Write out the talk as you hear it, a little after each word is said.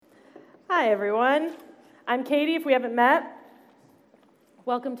Hi, everyone. I'm Katie, if we haven't met.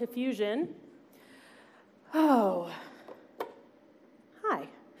 Welcome to Fusion. Oh, hi.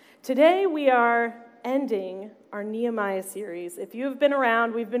 Today we are ending our Nehemiah series. If you've been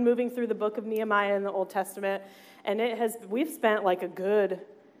around, we've been moving through the book of Nehemiah in the Old Testament, and we've spent like a good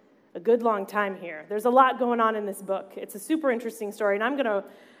long time here. There's a lot going on in this book. It's a super interesting story, and I'm going to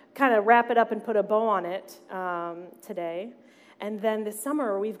kind of wrap it up and put a bow on it today. And then this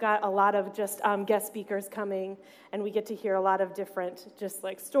summer, we've got a lot of just guest speakers coming, and we get to hear a lot of different just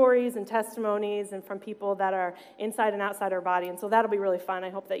like stories and testimonies and from people that are inside and outside our body. And so that'll be really fun. I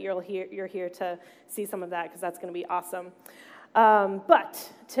hope that you're here to see some of that because that's going to be awesome.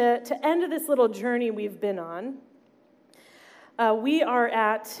 But to end this little journey we've been on, we are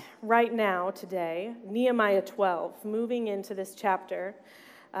at, right now, today, Nehemiah 12, moving into this chapter.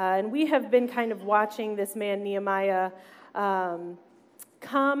 And we have been kind of watching this man, Nehemiah,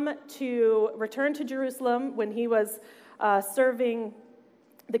 return to Jerusalem when he was serving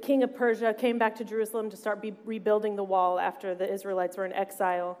the king of Persia, came back to Jerusalem to start rebuilding the wall after the Israelites were in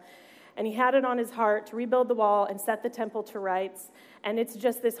exile. And he had it on his heart to rebuild the wall and set the temple to rights. And it's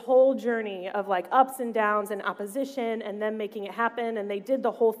just this whole journey of like ups and downs and opposition and them making it happen. And they did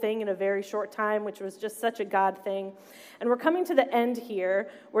the whole thing in a very short time, which was just such a God thing. And we're coming to the end here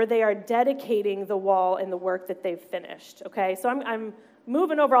where they are dedicating the wall and the work that they've finished. Okay, so I'm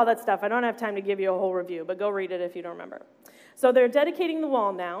moving over all that stuff. I don't have time to give you a whole review, but go read it if you don't remember. So they're dedicating the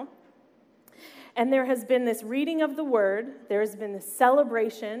wall now. And there has been this reading of the word, there has been this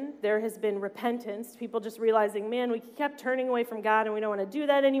celebration, there has been repentance, people just realizing, man, we kept turning away from God and we don't want to do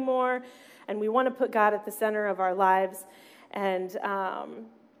that anymore, and we want to put God at the center of our lives. And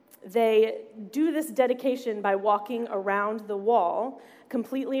they do this dedication by walking around the wall,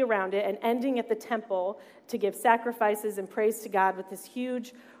 completely around it, and ending at the temple to give sacrifices and praise to God with this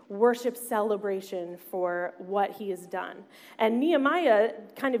huge worship celebration for what he has done. And Nehemiah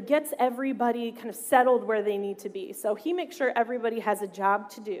kind of gets everybody kind of settled where they need to be. So he makes sure everybody has a job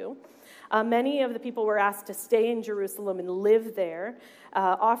to do. Many of the people were asked to stay in Jerusalem and live there.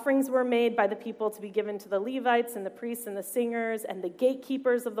 Offerings were made by the people to be given to the Levites and the priests and the singers and the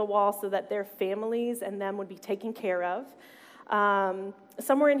gatekeepers of the wall so that their families and them would be taken care of.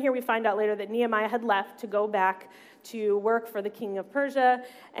 Somewhere in here we find out later that Nehemiah had left to go back to work for the king of Persia,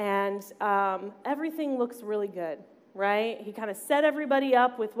 and everything looks really good, right? He kind of set everybody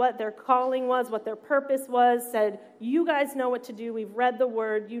up with what their calling was, what their purpose was, said, you guys know what to do, we've read the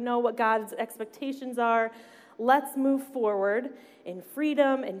word, you know what God's expectations are, let's move forward in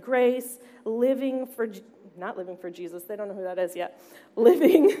freedom and grace, not living for Jesus, they don't know who that is yet,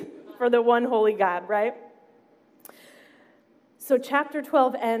 living for the one holy God, right? So chapter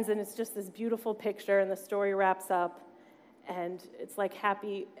 12 ends, and it's just this beautiful picture, and the story wraps up, and it's like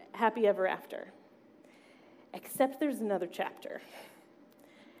happy ever after. Except there's another chapter,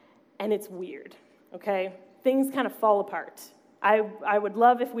 and it's weird, okay? Things kind of fall apart. I would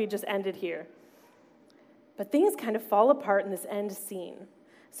love if we just ended here. But things kind of fall apart in this end scene.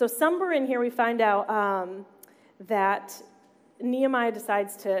 So somewhere in here we find out that Nehemiah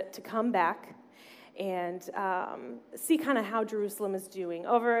decides to come back and see kind of how Jerusalem is doing.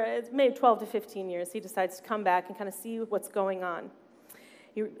 Over maybe 12 to 15 years, he decides to come back and kind of see what's going on.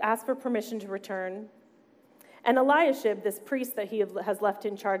 He asks for permission to return. And Eliashib, this priest that he has left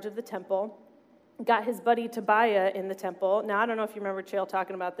in charge of the temple, got his buddy Tobiah in the temple. Now, I don't know if you remember Chael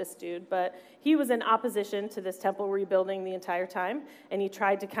talking about this dude, but he was in opposition to this temple rebuilding the entire time, and he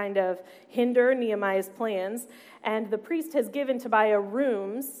tried to kind of hinder Nehemiah's plans. And the priest has given Tobiah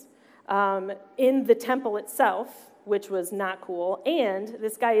rooms in the temple itself, which was not cool, and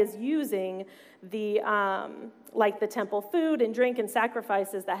this guy is using the temple food and drink and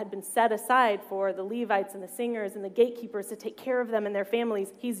sacrifices that had been set aside for the Levites and the singers and the gatekeepers to take care of them and their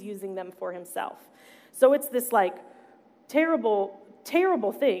families. He's using them for himself. So it's this like terrible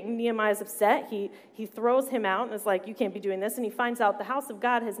thing. Nehemiah's upset. He throws him out and is like, you can't be doing this. And he finds out the house of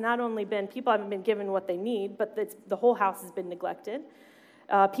God has not only been, people haven't been given what they need, but the whole house has been neglected.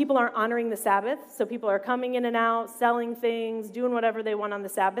 People aren't honoring the Sabbath, so people are coming in and out, selling things, doing whatever they want on the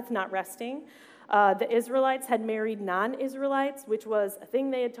Sabbath, not resting. The Israelites had married non-Israelites, which was a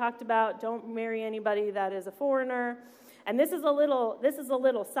thing they had talked about. Don't marry anybody that is a foreigner. And this is a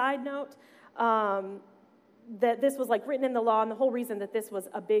little side note. That this was like written in the law, and the whole reason that this was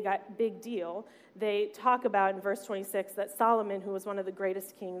a big deal, they talk about in verse 26 that Solomon, who was one of the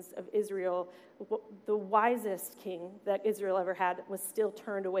greatest kings of Israel, the wisest king that Israel ever had, was still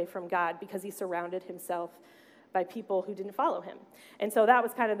turned away from God because he surrounded himself by people who didn't follow him. And so that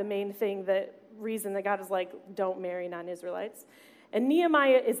was kind of the main thing, the reason that God was like, don't marry non-Israelites. And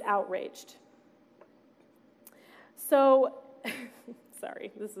Nehemiah is outraged. So,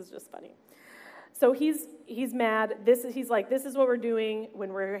 sorry, this is just funny. So he's mad. He's like, this is what we're doing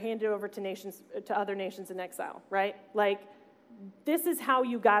when we're handed over to other nations in exile, right? Like, this is how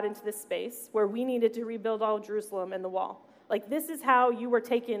you got into this space where we needed to rebuild all of Jerusalem and the wall. Like, this is how you were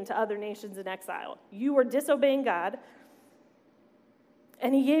taken to other nations in exile. You were disobeying God,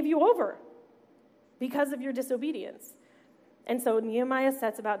 and he gave you over because of your disobedience. And so Nehemiah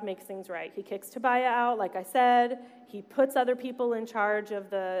sets about to make things right. He kicks Tobiah out, like I said. He puts other people in charge of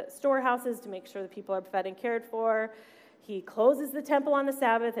the storehouses to make sure the people are fed and cared for. He closes the temple on the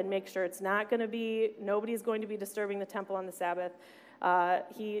Sabbath and makes sure nobody's going to be disturbing the temple on the Sabbath.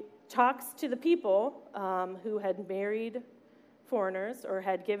 He talks to the people who had married foreigners or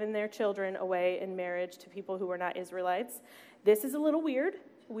had given their children away in marriage to people who were not Israelites. This is a little weird.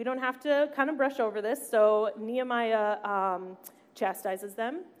 We don't have to kind of brush over this. So Nehemiah chastises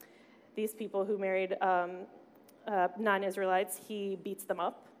them. These people who married non-Israelites, he beats them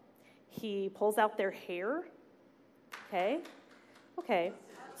up. He pulls out their hair. Okay.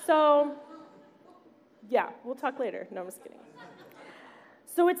 So, yeah, we'll talk later. No, I'm just kidding.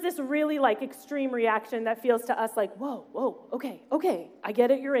 So it's this really, like, extreme reaction that feels to us like, whoa, okay, I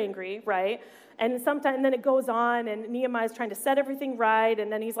get it, you're angry, right? And then it goes on, and Nehemiah's trying to set everything right,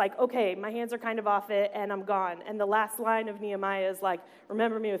 and then he's like, okay, my hands are kind of off it, and I'm gone. And the last line of Nehemiah is like,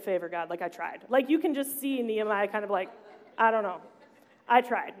 remember me with favor, God, like I tried. Like, you can just see Nehemiah kind of like, I don't know. I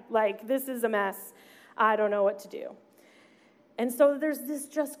tried. Like, this is a mess. I don't know what to do. And so there's this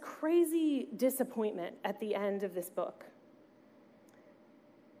just crazy disappointment at the end of this book.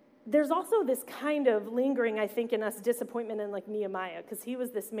 There's also this kind of lingering, I think, in us disappointment in like Nehemiah, because he was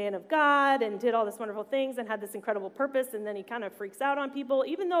this man of God and did all this wonderful things and had this incredible purpose, and then he kind of freaks out on people,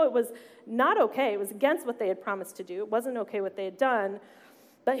 even though it was not okay. It was against what they had promised to do. It wasn't okay what they had done,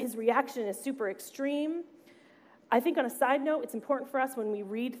 but his reaction is super extreme. I think on a side note, it's important for us when we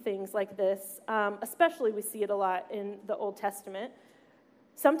read things like this, especially we see it a lot in the Old Testament.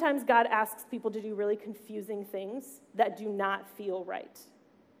 Sometimes God asks people to do really confusing things that do not feel right.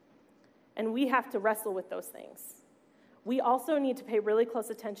 And we have to wrestle with those things. We also need to pay really close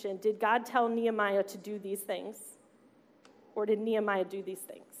attention. Did God tell Nehemiah to do these things? Or did Nehemiah do these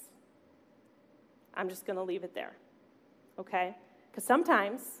things? I'm just going to leave it there, okay? Because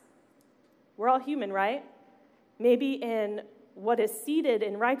sometimes we're all human, right? Maybe in what is seated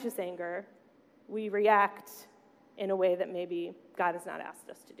in righteous anger, we react in a way that maybe God has not asked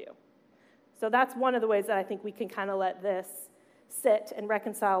us to do. So that's one of the ways that I think we can kind of let this sit and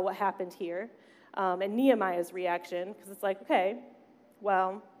reconcile what happened here and Nehemiah's reaction, because it's like, okay,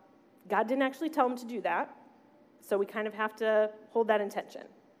 well, God didn't actually tell him to do that, so we kind of have to hold that in tension,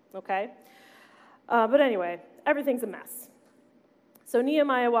 okay? But anyway, everything's a mess. So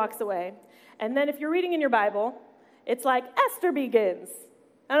Nehemiah walks away, and then if you're reading in your Bible, it's like Esther begins.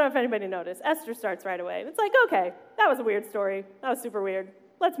 I don't know if anybody noticed. Esther starts right away. It's like, okay, that was a weird story. That was super weird.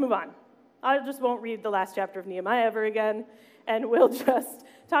 Let's move on. I just won't read the last chapter of Nehemiah ever again, and we'll just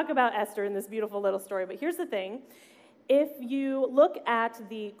talk about Esther in this beautiful little story. But here's the thing. If you look at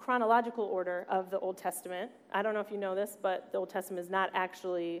the chronological order of the Old Testament, I don't know if you know this, but the Old Testament is not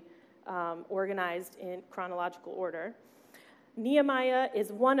actually organized in chronological order. Nehemiah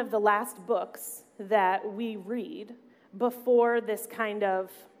is one of the last books that we read before this kind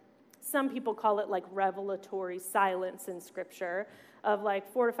of, some people call it like revelatory silence in Scripture, of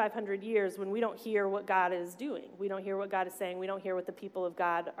like 400 to 500 years when we don't hear what God is doing. We don't hear what God is saying. We don't hear what the people of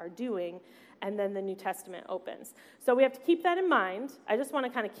God are doing. And then the New Testament opens. So we have to keep that in mind. I just want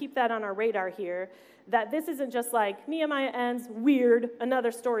to kind of keep that on our radar here, that this isn't just like Nehemiah ends, weird,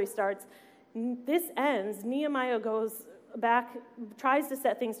 another story starts. This ends, Nehemiah goes back, tries to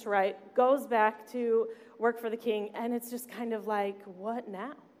set things to right, goes back to work for the king, and it's just kind of like, what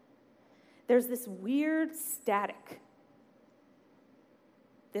now? There's this weird static.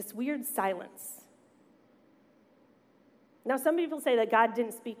 This weird silence. Now, some people say that God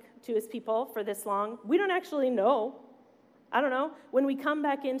didn't speak to his people for this long. We don't actually know. I don't know. When we come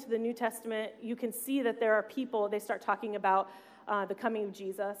back into the New Testament, you can see that there are people, they start talking about the coming of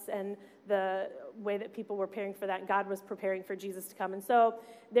Jesus and the way that people were preparing for that, and God was preparing for Jesus to come. And so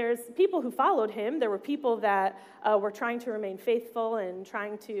there's people who followed him. There were people that were trying to remain faithful and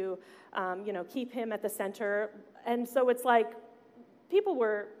trying to, keep him at the center. And so it's like, people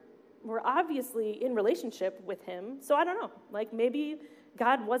were obviously in relationship with him. So I don't know, like maybe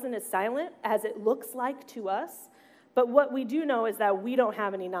God wasn't as silent as it looks like to us. But what we do know is that we don't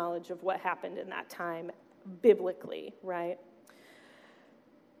have any knowledge of what happened in that time biblically, right?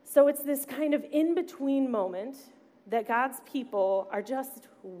 So it's this kind of in-between moment that God's people are just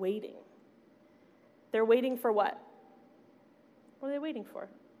waiting. They're waiting for what? What are they waiting for?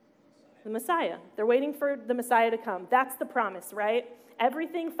 The Messiah. They're waiting for the Messiah to come. That's the promise, right?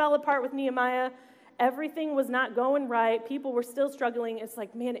 Everything fell apart with Nehemiah. Everything was not going right. People were still struggling. It's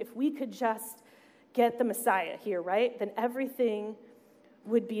like, man, if we could just get the Messiah here, right? Then everything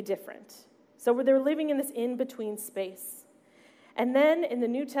would be different. So they're living in this in-between space. And then in the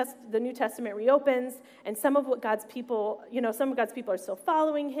New Testament reopens, and some of God's people are still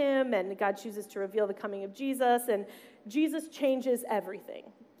following him, and God chooses to reveal the coming of Jesus, and Jesus changes everything.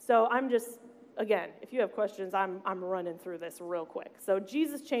 So again, if you have questions, I'm running through this real quick. So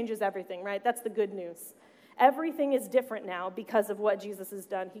Jesus changes everything, right? That's the good news. Everything is different now because of what Jesus has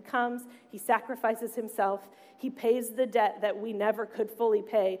done. He comes, he sacrifices himself, he pays the debt that we never could fully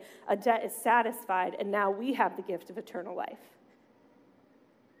pay. A debt is satisfied, and now we have the gift of eternal life.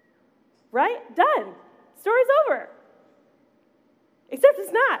 Right? Done. Story's over. Except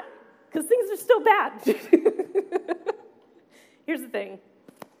it's not, because things are still bad. Here's the thing.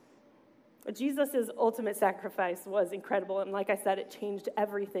 Jesus' ultimate sacrifice was incredible, and like I said, it changed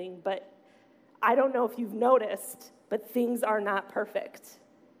everything, but I don't know if you've noticed, but things are not perfect.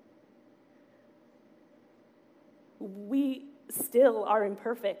 We still are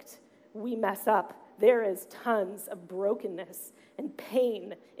imperfect. We mess up. There is tons of brokenness and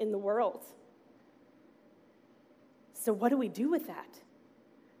pain in the world. So what do we do with that?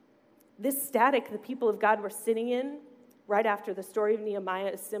 This static the people of God were sitting in right after the story of Nehemiah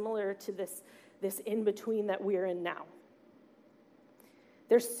is similar to this in-between that we're in now.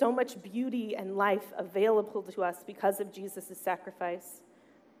 There's so much beauty and life available to us because of Jesus' sacrifice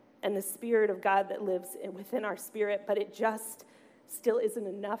and the Spirit of God that lives within our spirit, but it just still isn't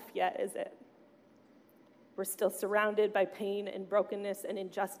enough yet, is it? We're still surrounded by pain and brokenness and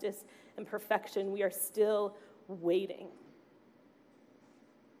injustice and perfection. We are still waiting.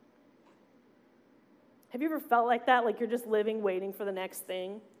 Have you ever felt like that? Like you're just living, waiting for the next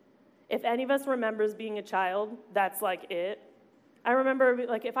thing? If any of us remembers being a child, that's like it. I remember,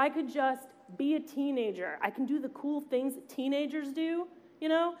 like, if I could just be a teenager, I can do the cool things that teenagers do, you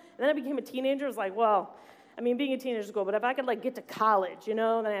know? And then I became a teenager. I was like, well, I mean, being a teenager is cool, but if I could, like, get to college, you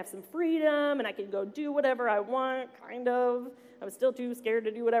know, then I have some freedom, and I could go do whatever I want, kind of. I was still too scared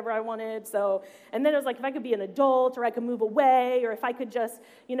to do whatever I wanted, so. And then it was like, if I could be an adult, or I could move away, or if I could just,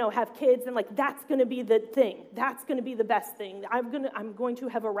 you know, have kids, then, like, that's going to be the thing. That's going to be the best thing. I'm going to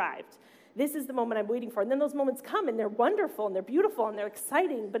have arrived. This is the moment I'm waiting for. And then those moments come, and they're wonderful, and they're beautiful, and they're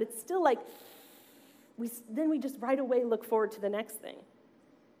exciting, but it's still like, we just right away look forward to the next thing.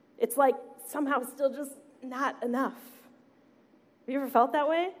 It's like somehow still just not enough. Have you ever felt that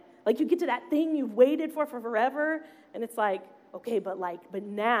way? Like you get to that thing you've waited for forever, and it's like, okay, but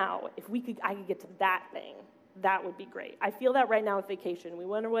now, if I could get to that thing, that would be great. I feel that right now with vacation. We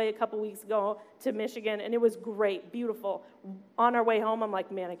went away a couple weeks ago to Michigan, and it was great, beautiful. On our way home, I'm like,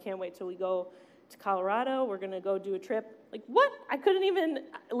 man, I can't wait till we go to Colorado. We're going to go do a trip. Like, what? I couldn't even,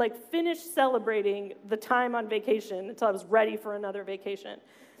 finish celebrating the time on vacation until I was ready for another vacation.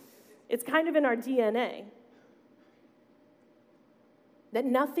 It's kind of in our DNA that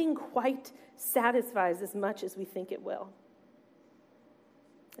nothing quite satisfies as much as we think it will.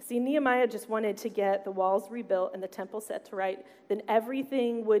 See, Nehemiah just wanted to get the walls rebuilt and the temple set to right. Then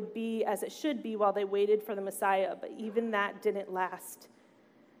everything would be as it should be while they waited for the Messiah. But even that didn't last.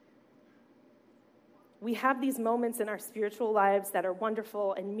 We have these moments in our spiritual lives that are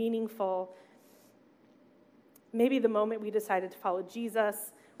wonderful and meaningful. Maybe the moment we decided to follow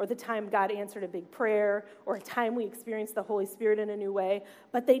Jesus, or the time God answered a big prayer, or a time we experienced the Holy Spirit in a new way.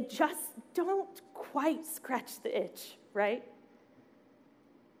 But they just don't quite scratch the itch, right?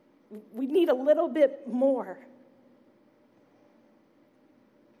 We need a little bit more.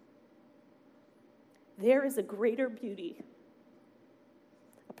 There is a greater beauty,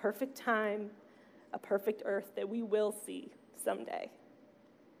 a perfect time, a perfect earth that we will see someday.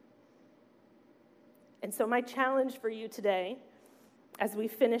 And so my challenge for you today, as we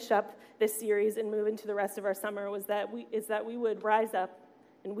finish up this series and move into the rest of our summer, is that we would rise up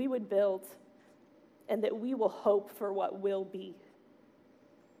and we would build, and that we will hope for what will be.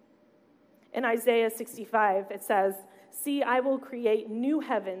 In Isaiah 65, it says, "See, I will create new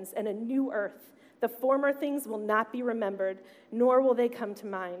heavens and a new earth. The former things will not be remembered, nor will they come to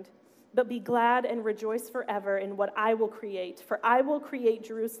mind. But be glad and rejoice forever in what I will create. For I will create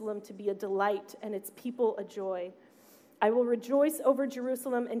Jerusalem to be a delight and its people a joy. I will rejoice over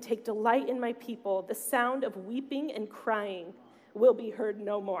Jerusalem and take delight in my people. The sound of weeping and crying will be heard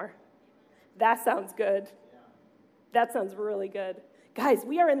no more." That sounds good. That sounds really good. Guys,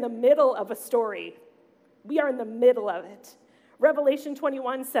 we are in the middle of a story. We are in the middle of it. Revelation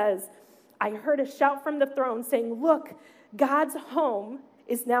 21 says, I heard a shout from the throne saying, look, God's home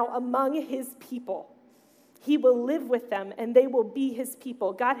is now among his people. He will live with them, and they will be his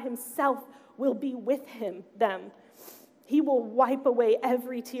people. God himself will be with them. He will wipe away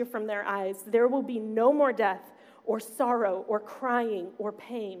every tear from their eyes. There will be no more death or sorrow or crying or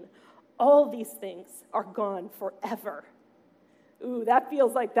pain. All these things are gone forever. Ooh, that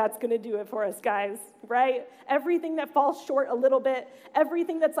feels like that's going to do it for us, guys, right? Everything that falls short a little bit,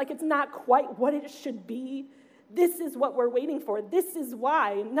 everything that's like it's not quite what it should be, this is what we're waiting for. This is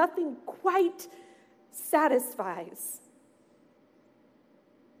why nothing quite satisfies.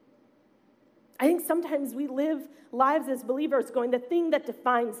 I think sometimes we live lives as believers going, the thing that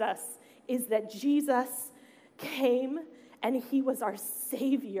defines us is that Jesus came and he was our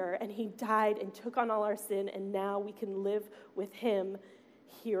Savior, and he died and took on all our sin, and now we can live with him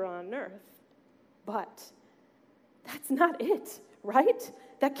here on earth. But that's not it, right?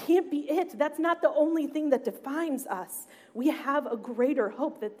 That can't be it. That's not the only thing that defines us. We have a greater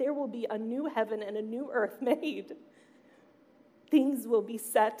hope that there will be a new heaven and a new earth made. Things will be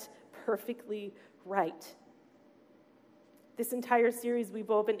set perfectly right. This entire series, we've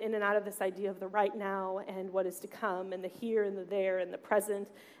woven in and out of this idea of the right now and what is to come, and the here and the there and the present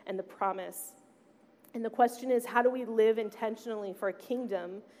and the promise. And the question is, how do we live intentionally for a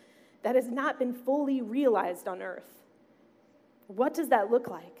kingdom that has not been fully realized on earth? What does that look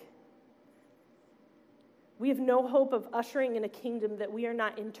like? We have no hope of ushering in a kingdom that we are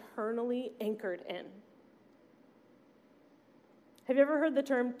not internally anchored in. Have you ever heard the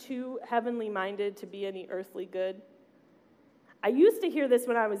term too heavenly minded to be any earthly good? I used to hear this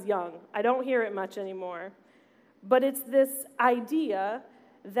when I was young. I don't hear it much anymore. But it's this idea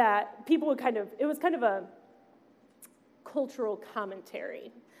that people would it was kind of a cultural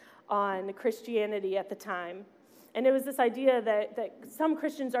commentary on Christianity at the time. And it was this idea that some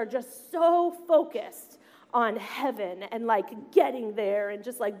Christians are just so focused on heaven and like getting there and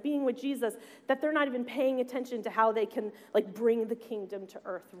just like being with Jesus that they're not even paying attention to how they can like bring the kingdom to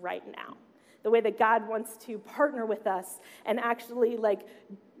earth right now. The way that God wants to partner with us and actually like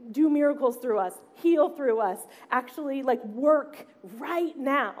do miracles through us, heal through us, actually like work right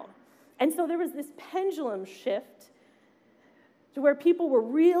now. And so there was this pendulum shift to where people were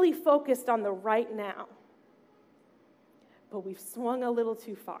really focused on the right now. But we've swung a little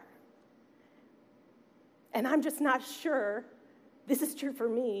too far. And I'm just not sure, this is true for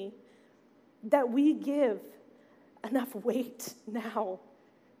me, that we give enough weight now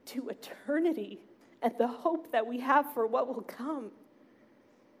to eternity and the hope that we have for what will come.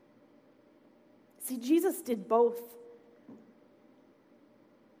 See, Jesus did both.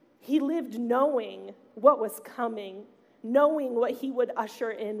 He lived knowing what was coming, knowing what he would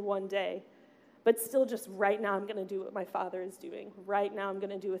usher in one day, but still just right now I'm going to do what my Father is doing. Right now I'm going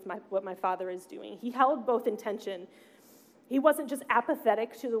to do what my Father is doing. He held both in tension. He wasn't just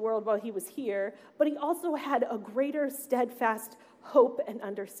apathetic to the world while he was here, but he also had a greater steadfast hope and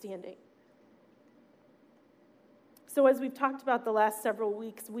understanding. So as we've talked about the last several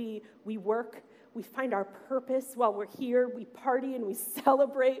weeks, we work, we find our purpose while we're here, we party and we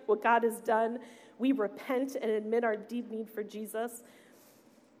celebrate what God has done, we repent and admit our deep need for Jesus,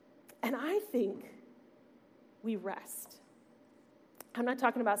 and I think we rest. I'm not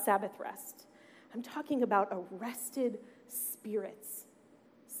talking about Sabbath rest. I'm talking about a rested spirit,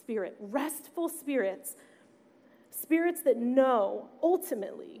 restful spirits that know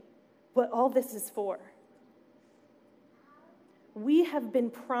ultimately what all this is for. We have been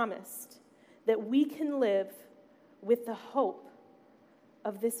promised that we can live with the hope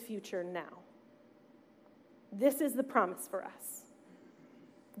of this future now. This is the promise for us.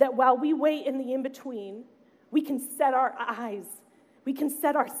 That while we wait in the in-between, we can set our eyes, we can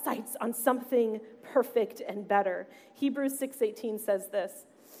set our sights on something perfect and better. Hebrews 6:18 says this,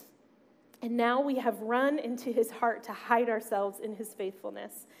 and now we have run into his heart to hide ourselves in his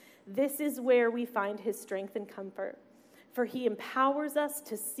faithfulness. This is where we find his strength and comfort. For he empowers us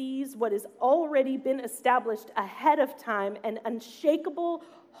to seize what has already been established ahead of time, an unshakable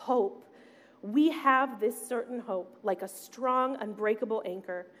hope. We have this certain hope, like a strong, unbreakable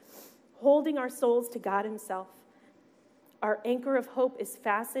anchor, holding our souls to God himself. Our anchor of hope is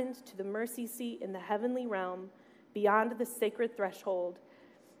fastened to the mercy seat in the heavenly realm, beyond the sacred threshold,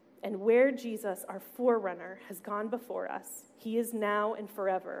 and where Jesus, our forerunner, has gone before us. He is now and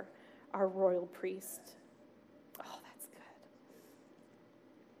forever our royal priest. Oh, that's good.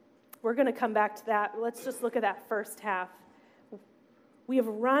 We're going to come back to that. Let's just look at that first half. We have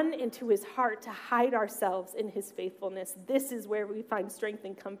run into his heart to hide ourselves in his faithfulness. This is where we find strength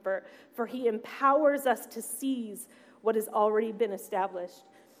and comfort, for he empowers us to seize what has already been established.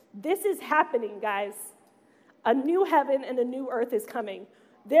 This is happening, guys. A new heaven and a new earth is coming.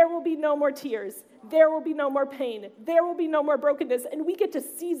 There will be no more tears. There will be no more pain. There will be no more brokenness, and we get to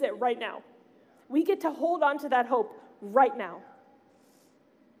seize it right now. We get to hold on to that hope right now.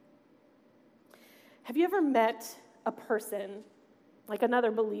 Have you ever met a person, like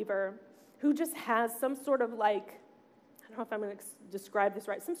another believer, who just has some sort of I don't know if I'm going to describe this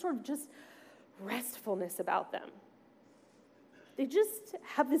right, some sort of just restfulness about them? They just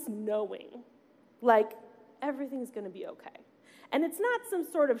have this knowing, like everything's going to be okay. And it's not some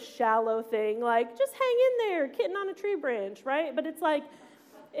sort of shallow thing, like just hang in there, kitten on a tree branch, right? But it's like,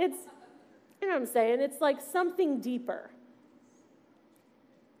 you know what I'm saying? It's like something deeper.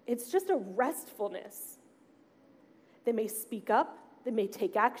 It's just a restfulness. They may speak up. They may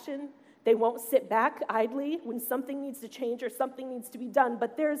take action. They won't sit back idly when something needs to change or something needs to be done.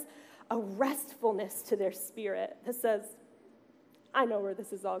 But there's a restfulness to their spirit that says, I know where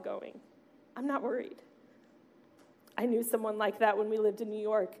this is all going. I'm not worried. I knew someone like that when we lived in New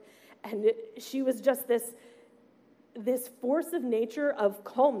York. And she was just this force of nature of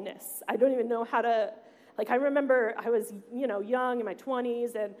calmness. I don't even know how to... I remember I was, young in my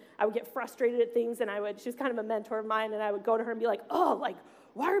 20s, and I would get frustrated at things, and she was kind of a mentor of mine, and I would go to her and be like, why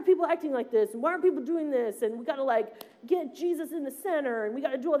are people acting like this, and why are people doing this, and we got to, get Jesus in the center, and we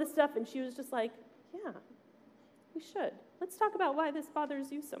got to do all this stuff, and she was just like, yeah, we should. Let's talk about why this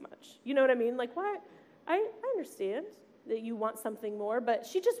bothers you so much. You know what I mean? Why? I understand that you want something more, but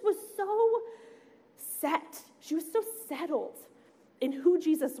she just was so set. She was so settled in who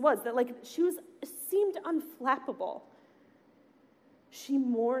Jesus was, that seemed unflappable. She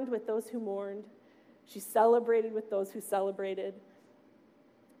mourned with those who mourned. She celebrated with those who celebrated.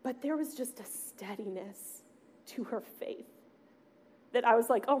 But there was just a steadiness to her faith that I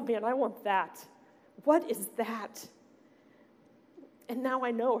was like, oh man, I want that. What is that? And now I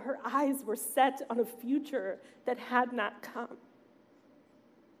know her eyes were set on a future that had not come.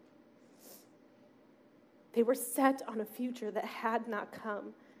 They were set on a future that had not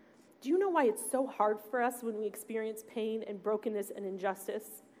come. Do you know why it's so hard for us when we experience pain and brokenness and injustice?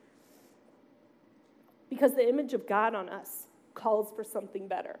 Because the image of God on us calls for something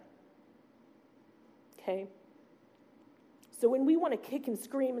better. Okay? So when we want to kick and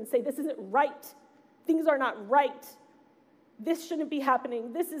scream and say, this isn't right, things are not right, this shouldn't be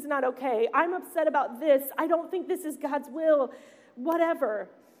happening, this is not okay, I'm upset about this, I don't think this is God's will, whatever.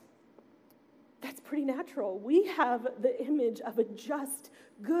 That's pretty natural. We have the image of a just,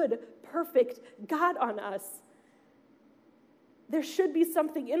 good, perfect God on us. There should be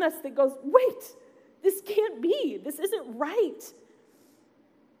something in us that goes, wait, this can't be. This isn't right.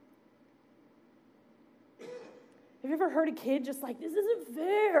 Have you ever heard a kid just this isn't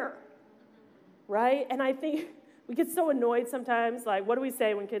fair, right? And I think we get so annoyed sometimes. What do we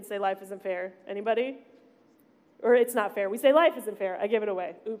say when kids say life isn't fair? Anybody? Or it's not fair. We say life isn't fair. I give it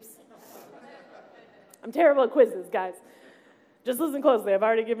away. Oops. I'm terrible at quizzes, guys. Just listen closely. I've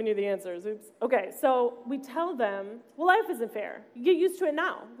already given you the answers. Oops. Okay, so we tell them, well, life isn't fair. You get used to it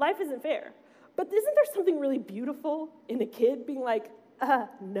now. Life isn't fair. But isn't there something really beautiful in a kid being like,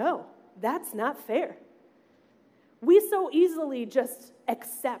 no, that's not fair? We so easily just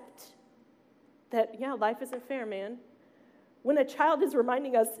accept that, yeah, life isn't fair, man. When a child is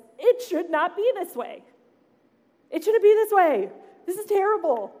reminding us, it should not be this way. It shouldn't be this way. This is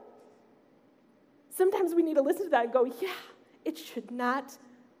terrible. Sometimes we need to listen to that and go, yeah, it should not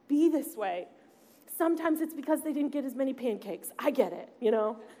be this way. Sometimes it's because they didn't get as many pancakes. I get it,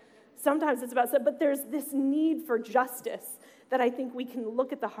 Sometimes it's about, but there's this need for justice that I think we can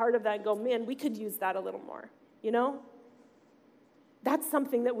look at the heart of that and go, man, we could use that a little more, That's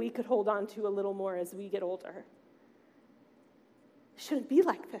something that we could hold on to a little more as we get older. It shouldn't be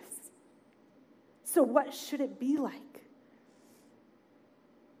like this. So what should it be like?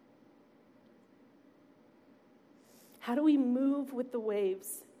 How do we move with the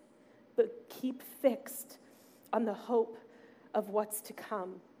waves, but keep fixed on the hope of what's to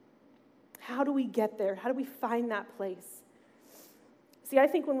come? How do we get there? How do we find that place? See, I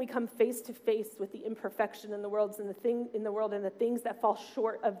think when we come face to face with the imperfection in the world and the things that fall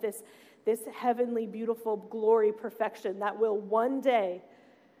short of this heavenly, beautiful glory perfection that will one day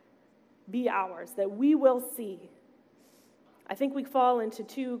be ours, that we will see, I think we fall into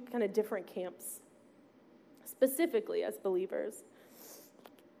two kind of different camps. Specifically as believers.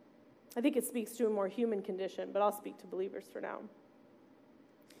 I think it speaks to a more human condition, but I'll speak to believers for now.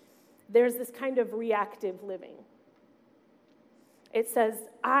 There's this kind of reactive living. It says,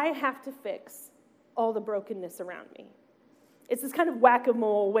 I have to fix all the brokenness around me. It's this kind of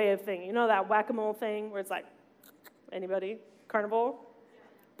whack-a-mole way of thing. You know that whack-a-mole thing where it's like, anybody? Carnival?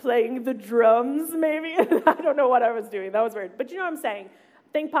 Playing the drums, maybe? I don't know what I was doing. That was weird. But you know what I'm saying?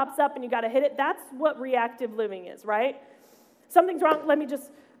 Thing pops up and you got to hit it. That's what reactive living is, right? Something's wrong.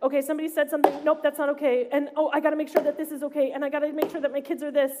 Okay, somebody said something. Nope, that's not okay. And, I got to make sure that this is okay. And I got to make sure that my kids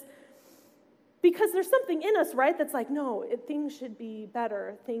are this. Because there's something in us, right, that's like, no, things should be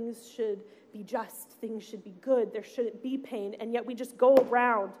better. Things should be just. Things should be good. There shouldn't be pain. And yet we just go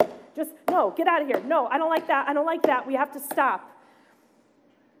around. No, get out of here. No, I don't like that. I don't like that. We have to stop.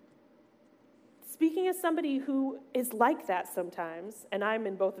 Speaking as somebody who is like that sometimes, and I'm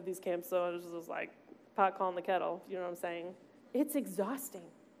in both of these camps, so it's just like pot calling the kettle, you know what I'm saying? It's exhausting.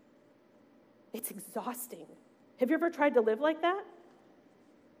 It's exhausting. Have you ever tried to live like that?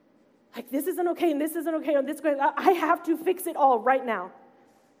 Like, this isn't okay, and this isn't okay, and this is I have to fix it all right now.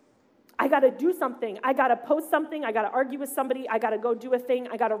 I got to do something. I got to post something. I got to argue with somebody. I got to go do a thing.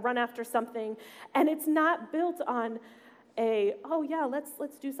 I got to run after something. And it's not built on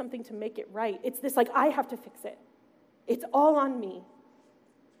let's do something to make it right. It's this like, I have to fix it. It's all on me.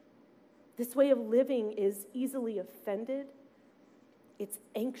 This way of living is easily offended. It's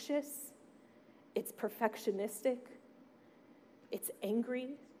anxious. It's perfectionistic. It's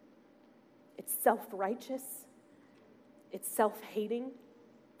angry. It's self-righteous. It's self-hating.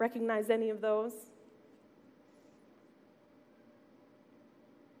 Recognize any of those?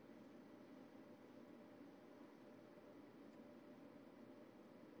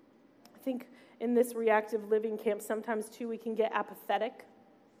 I think in this reactive living camp, sometimes too, we can get apathetic.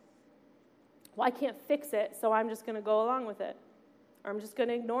 Well, I can't fix it, so I'm just going to go along with it. Or I'm just going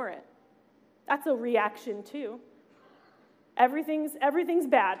to ignore it. That's a reaction too. Everything's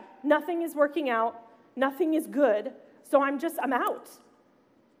bad. Nothing is working out. Nothing is good. So I'm out.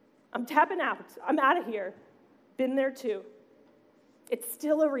 I'm tapping out. I'm out of here. Been there too. It's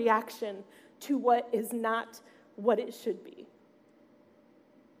still a reaction to what is not what it should be.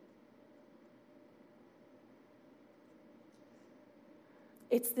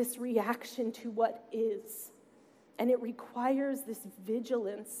 It's this reaction to what is. And it requires this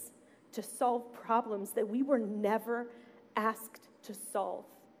vigilance to solve problems that we were never asked to solve.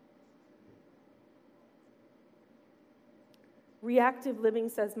 Reactive living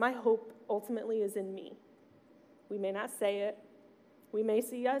says, my hope ultimately is in me. We may not say it. We may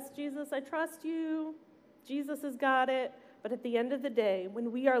say, yes, Jesus, I trust you. Jesus has got it. But at the end of the day,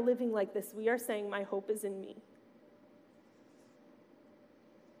 when we are living like this, we are saying, my hope is in me.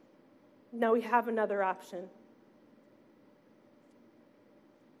 Now we have another option.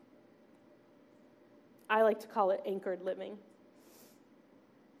 I like to call it anchored living.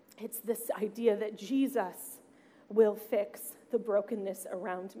 It's this idea that Jesus will fix the brokenness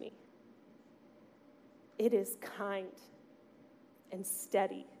around me. It is kind and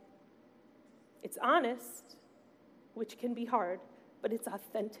steady. It's honest, which can be hard, but it's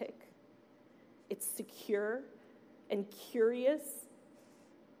authentic. It's secure and curious.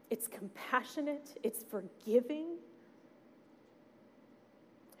 It's compassionate. It's forgiving.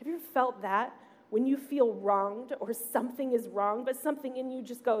 Have you ever felt that? When you feel wronged or something is wrong, but something in you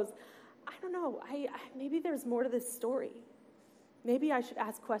just goes, I don't know, maybe there's more to this story. Maybe I should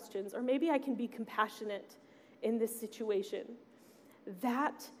ask questions, or maybe I can be compassionate in this situation.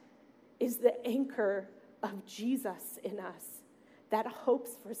 That is the anchor of Jesus in us that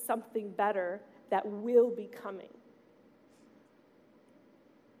hopes for something better that will be coming.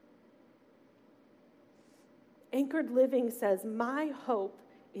 Anchored living says, my hope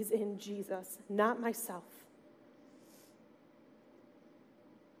is in Jesus, not myself.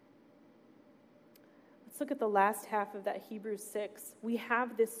 Let's look at the last half of that Hebrews 6. We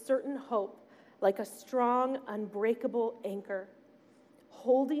have this certain hope, like a strong, unbreakable anchor,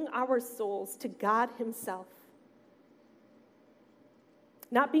 holding our souls to God himself.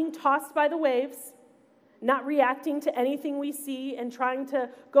 Not being tossed by the waves, not reacting to anything we see and trying to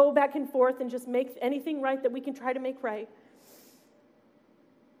go back and forth and just make anything right that we can try to make right.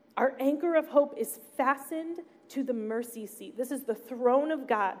 Our anchor of hope is fastened to the mercy seat. This is the throne of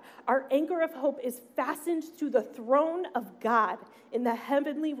God. Our anchor of hope is fastened to the throne of God in the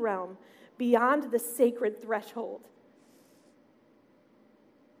heavenly realm beyond the sacred threshold.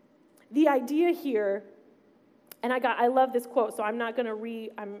 The idea here, and I love this quote, so I'm not going to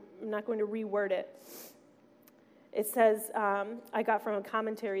reword it. It says, I got from a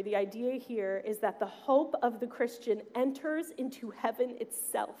commentary, the idea here is that the hope of the Christian enters into heaven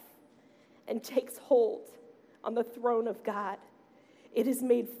itself and takes hold on the throne of God. It is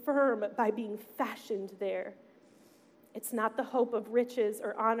made firm by being fashioned there. It's not the hope of riches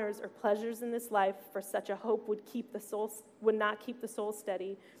or honors or pleasures in this life, for such a hope would not keep the soul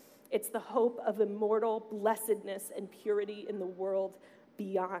steady. It's the hope of immortal blessedness and purity in the world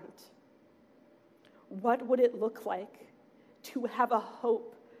beyond. What would it look like to have a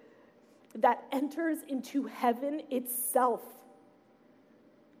hope that enters into heaven itself?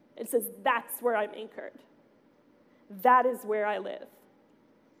 It says, that's where I'm anchored. That is where I live.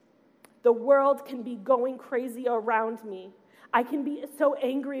 The world can be going crazy around me. I can be so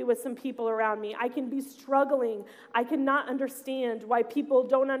angry with some people around me. I can be struggling. I cannot understand why people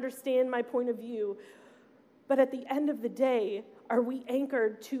don't understand my point of view. But at the end of the day, are we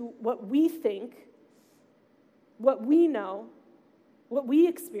anchored to what we think, what we know, what we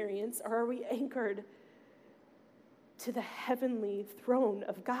experience, or are we anchored to the heavenly throne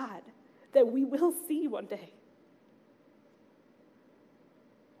of God that we will see one day?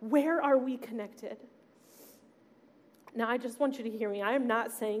 Where are we connected? Now, I just want you to hear me. I am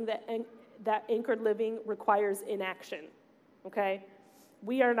not saying that anchored living requires inaction, okay?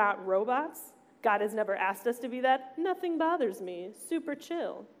 We are not robots. God has never asked us to be that. Nothing bothers me. Super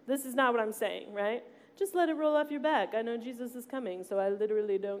chill. This is not what I'm saying, right? Just let it roll off your back. I know Jesus is coming, so I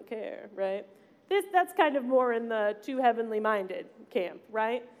literally don't care, right? That's kind of more in the too heavenly minded camp,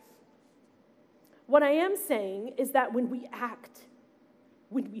 right? What I am saying is that when we act,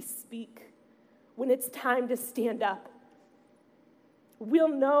 when we speak, when it's time to stand up, we'll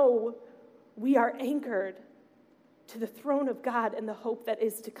know we are anchored to the throne of God and the hope that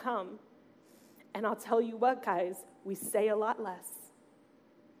is to come. And I'll tell you what, guys, we say a lot less.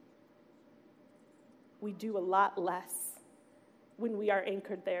 We do a lot less when we are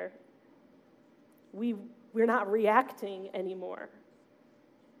anchored there. We're not reacting anymore.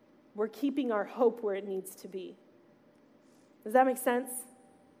 We're keeping our hope where it needs to be. Does that make sense?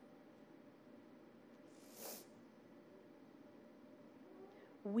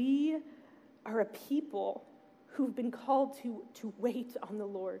 We are a people who've been called to wait on the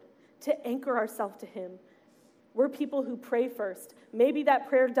Lord, to anchor ourselves to him. We're people who pray first. Maybe that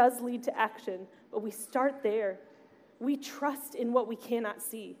prayer does lead to action, but we start there. We trust in what we cannot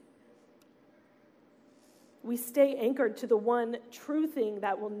see. We stay anchored to the one true thing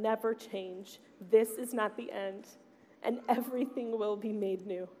that will never change. This is not the end, and everything will be made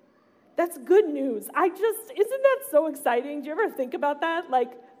new. That's good news. Isn't that so exciting? Do you ever think about that?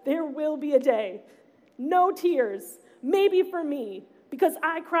 Like, there will be a day. No tears. Maybe for me, because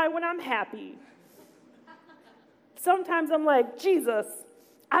I cry when I'm happy. Sometimes I'm like, Jesus,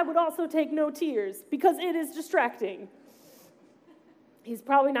 I would also take no tears because it is distracting. He's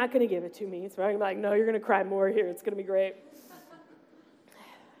probably not going to give it to me. He's probably like, no, you're going to cry more here. It's going to be great.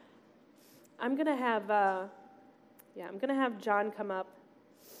 I'm going to have John come up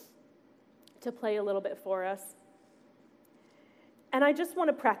to play a little bit for us. And I just want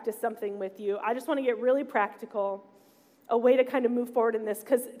to practice something with you. I just want to get really practical, a way to kind of move forward in this,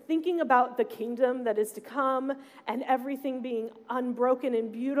 because thinking about the kingdom that is to come and everything being unbroken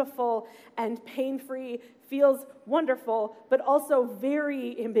and beautiful and pain-free feels wonderful, but also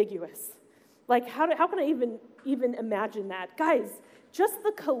very ambiguous. Like, how can I even imagine that? Guys, just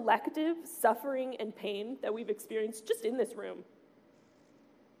the collective suffering and pain that we've experienced just in this room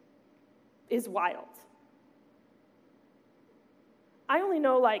is wild. I only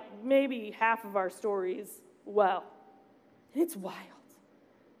know like maybe half of our stories well. And it's wild.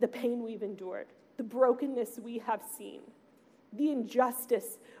 The pain we've endured, the brokenness we have seen, the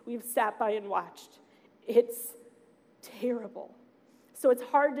injustice we've sat by and watched. It's terrible. So it's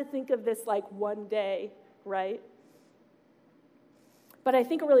hard to think of this like one day, right? But I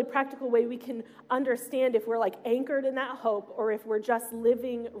think a really practical way we can understand if we're like anchored in that hope or if we're just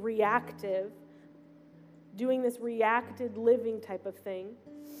living reactive, doing this reacted living type of thing,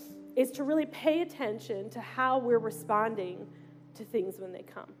 is to really pay attention to how we're responding to things when they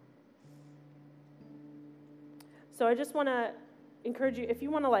come. So I just want to encourage you, if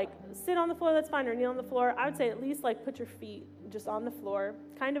you want to like sit on the floor, that's fine, or kneel on the floor. I would say at least like put your feet just on the floor,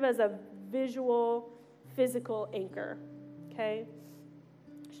 kind of as a visual, physical anchor, okay?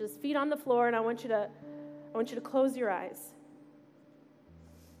 Just feet on the floor, and I want you to close your eyes.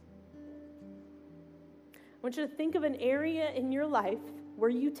 I want you to think of an area in your life where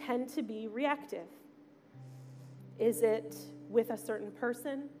you tend to be reactive. Is it with a certain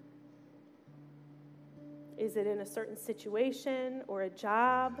person? Is it in a certain situation or a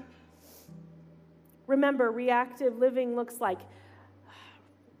job? Remember, reactive living looks like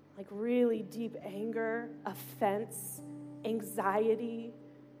really deep anger, offense, anxiety.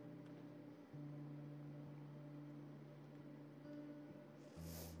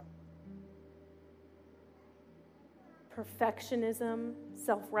 perfectionism,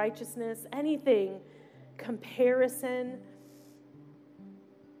 self-righteousness, anything, comparison.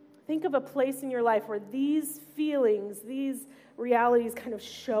 Think of a place in your life where these feelings, these realities kind of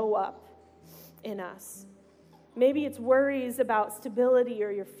show up in us. Maybe it's worries about stability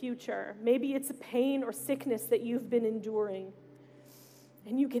or your future. Maybe it's a pain or sickness that you've been enduring,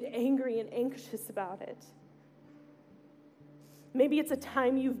 and you get angry and anxious about it. Maybe it's a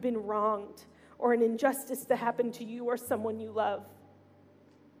time you've been wronged or an injustice that happened to you or someone you love.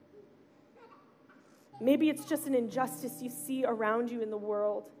 Maybe it's just an injustice you see around you in the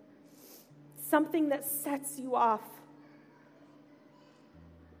world, something that sets you off.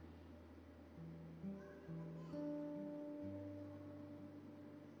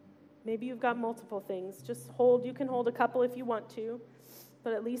 Maybe you've got multiple things. You can hold a couple if you want to,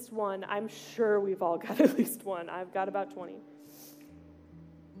 but at least one. I'm sure we've all got at least one. I've got about 20.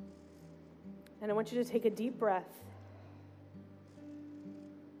 And I want you to take a deep breath.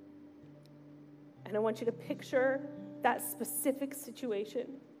 And I want you to picture that specific situation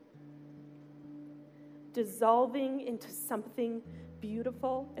dissolving into something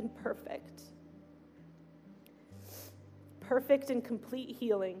beautiful and perfect. Perfect and complete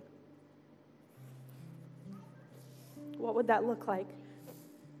healing. What would that look like?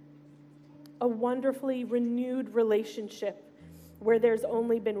 A wonderfully renewed relationship where there's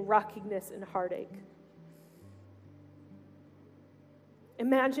only been rockiness and heartache.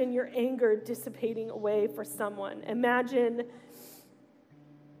 Imagine your anger dissipating away for someone. Imagine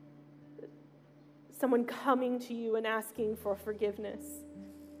someone coming to you and asking for forgiveness.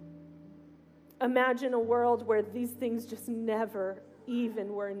 Imagine a world where these things just never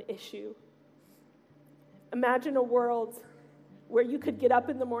even were an issue. Imagine a world where you could get up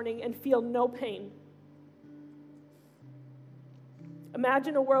in the morning and feel no pain.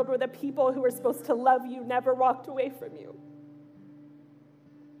 Imagine a world where the people who were supposed to love you never walked away from you.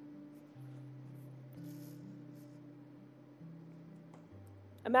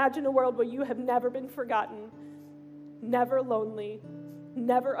 Imagine a world where you have never been forgotten, never lonely,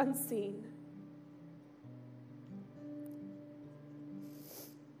 never unseen.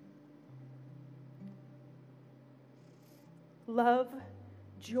 Love,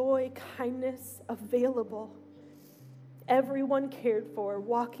 joy, kindness available. Everyone cared for,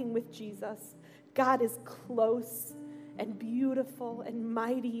 walking with Jesus. God is close and beautiful and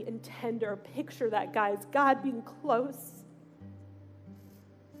mighty and tender. Picture that, guys. God being close,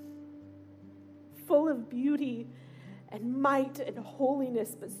 full of beauty and might and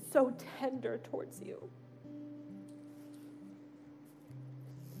holiness, but so tender towards you.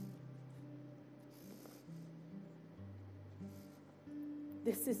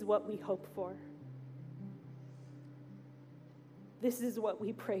 This is what we hope for. This is what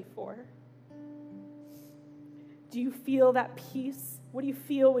we pray for. Do you feel that peace? What do you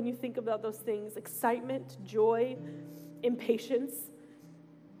feel when you think about those things? Excitement, joy, impatience,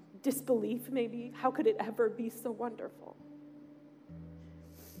 disbelief maybe? How could it ever be so wonderful?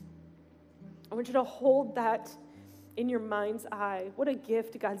 I want you to hold that in your mind's eye. What a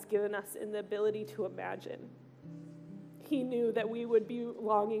gift God's given us in the ability to imagine. He knew that we would be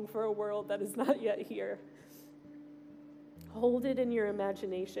longing for a world that is not yet here. Hold it in your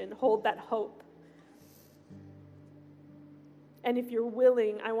imagination. Hold that hope. And if you're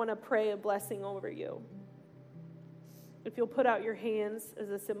willing, I want to pray a blessing over you. If you'll put out your hands as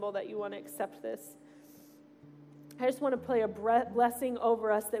a symbol that you want to accept this. I just want to pray a blessing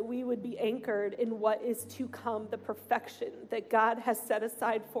over us that we would be anchored in what is to come, the perfection that God has set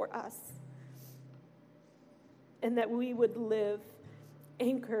aside for us. And that we would live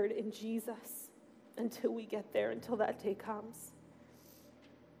anchored in Jesus until we get there, until that day comes.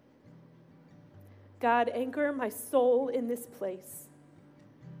 God, anchor my soul in this place.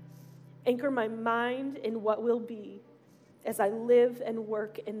 Anchor my mind in what will be as I live and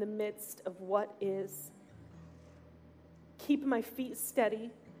work in the midst of what is. Keep my feet steady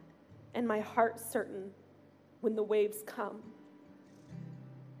and my heart certain when the waves come,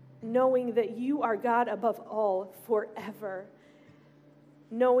 knowing that you are God above all forever,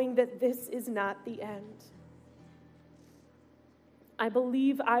 knowing that this is not the end. I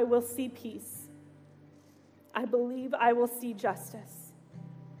believe I will see peace. I believe I will see justice.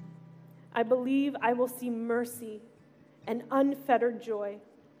 I believe I will see mercy and unfettered joy.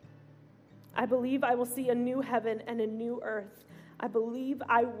 I believe I will see a new heaven and a new earth. I believe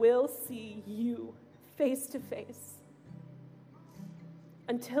I will see you face to face.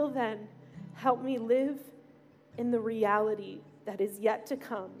 Until then, help me live in the reality that is yet to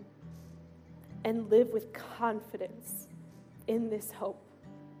come and live with confidence in this hope.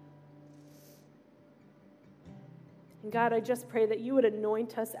 And God, I just pray that you would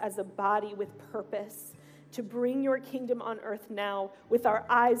anoint us as a body with purpose to bring your kingdom on earth now, with our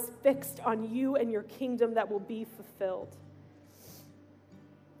eyes fixed on you and your kingdom that will be fulfilled.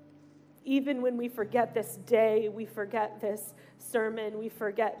 Even when we forget this day, we forget this sermon, we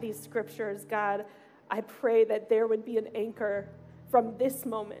forget these scriptures, God, I pray that there would be an anchor from this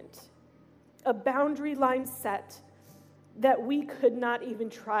moment, a boundary line set that we could not even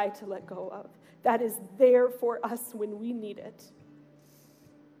try to let go of, that is there for us when we need it.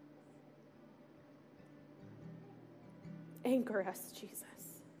 Anchor us, Jesus.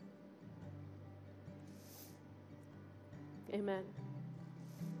 Amen.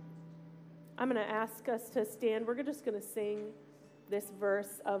 I'm going to ask us to stand. We're just going to sing this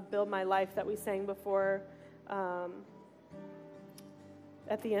verse of Build My Life that we sang before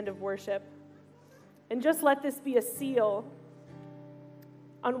at the end of worship. And just let this be a seal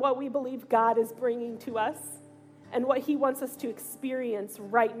on what we believe God is bringing to us and what he wants us to experience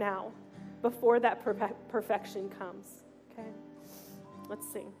right now before that perfection comes. Okay? Let's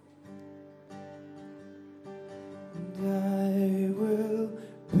sing. And I will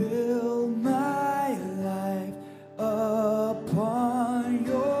build my life upon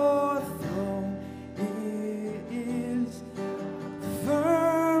your throne. It is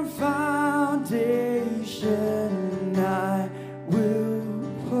firm foundation. I will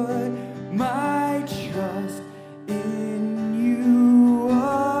put my trust in you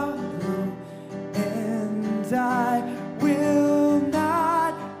alone, and I will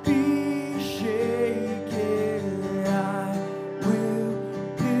not be shaken. I will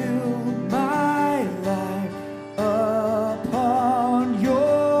build my life upon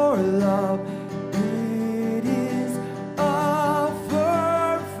your love. It is a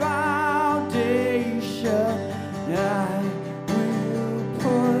firm foundation. I will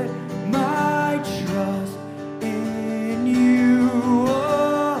put my trust in you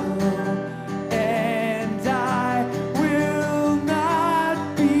alone, and I will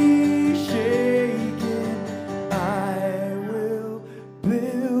not be shaken. I will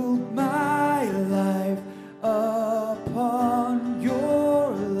build my life upon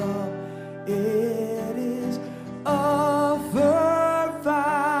your love. It is a firm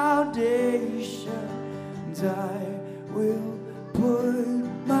foundation, and I will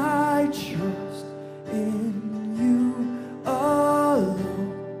put my trust in you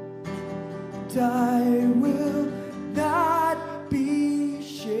alone, and I will not be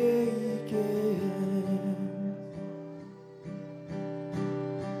shaken.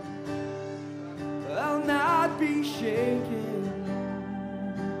 I'll not be shaken.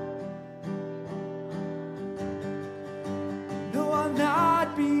 No, I'll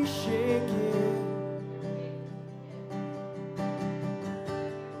not be shaken.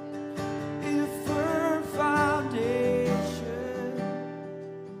 In a firm foundation.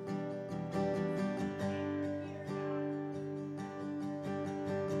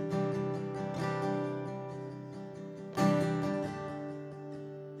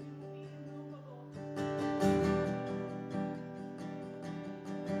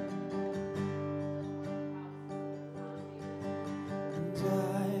 And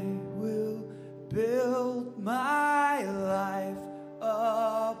I will build my life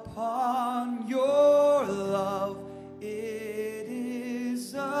upon your love. It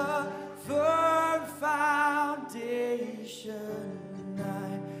is a firm foundation.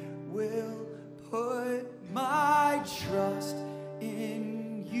 I will put my trust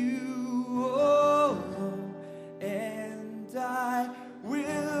in you alone, and I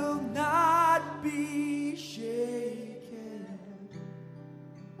will not be shaken.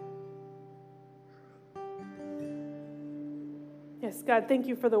 Yes, God, thank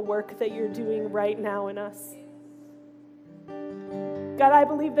you for the work that you're doing right now in us. God, I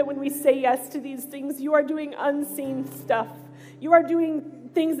believe that when we say yes to these things, you are doing unseen stuff. You are doing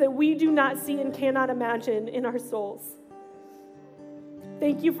things that we do not see and cannot imagine in our souls.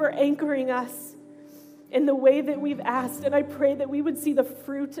 Thank you for anchoring us in the way that we've asked, and I pray that we would see the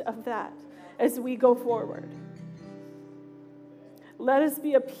fruit of that as we go forward. Let us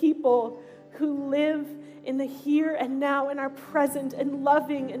be a people who live in the here and now and are present and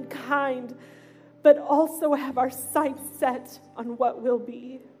loving and kind, but also have our sights set on what will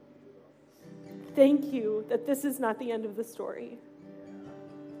be. Thank you that this is not the end of the story.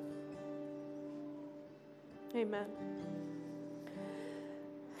 Amen.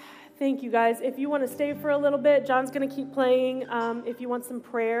 Thank you, guys. If you want to stay for a little bit, John's going to keep playing. If you want some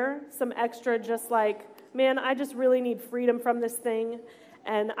prayer, some extra, just like, man, I just really need freedom from this thing,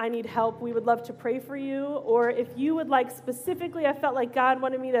 and I need help, we would love to pray for you. Or if you would like specifically, I felt like God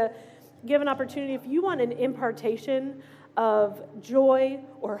wanted me to give an opportunity if you want an impartation of joy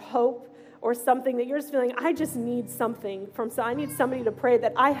or hope or something that you're just feeling, I just need something I need somebody to pray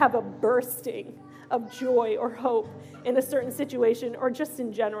that I have a bursting of joy or hope in a certain situation or just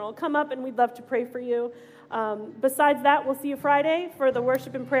in general. Come up and we'd love to pray for you. Besides that, we'll see you Friday for the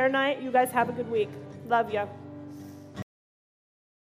worship and prayer night. You guys have a good week. Love you.